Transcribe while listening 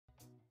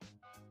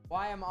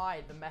Why am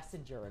I the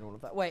messenger and all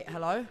of that? Wait,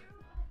 hello?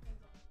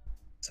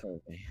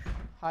 Totally.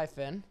 Hi,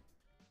 Finn.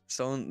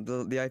 Someone,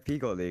 the IP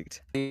got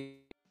leaked.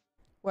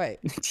 Wait.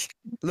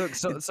 Look,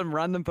 some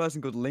random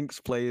person called Lynx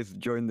Plays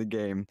joined the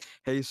game.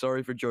 Hey,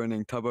 sorry for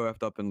joining. Tubbo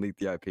effed up and leaked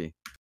the IP.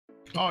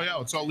 Oh yeah,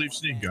 let's all leave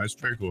Sneak, guys.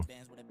 Very cool.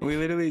 We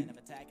literally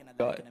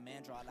got it.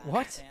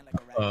 What?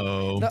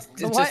 Oh. The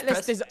Just whitelist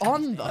press- is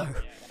on, though.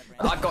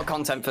 I've got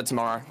content for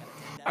tomorrow.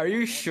 Are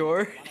you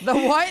sure? The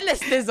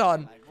whitelist is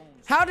on.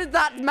 How did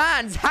that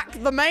man hack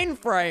the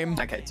mainframe?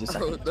 Okay, 2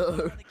 seconds. Oh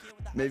no.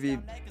 Maybe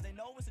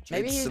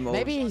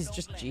Maybe he's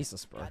just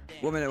Jesus, bro.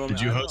 1 minute.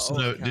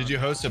 Did you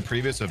host a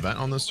previous event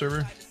on this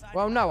server?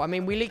 Well, no. I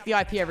mean, we leak the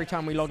IP every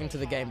time we log into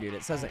the game, dude.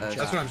 It says it in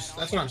chat.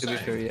 That's what I'm To be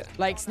saying. sure, yeah.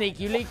 Like, Sneak,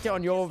 you leaked it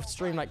on your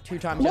stream like 2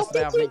 times What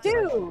yesterday. did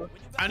you do?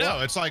 I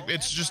know. It's like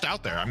it's just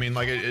out there. I mean,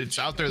 like it's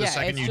out there the Yeah,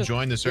 second it's you just-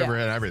 join the server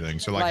yeah. and everything.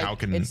 So like, how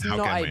can it's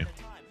not we?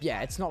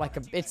 Yeah, it's not like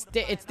a. It's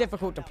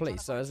difficult to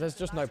police, so there's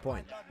just no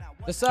point. The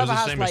It was server the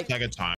has same like. as Tegatime.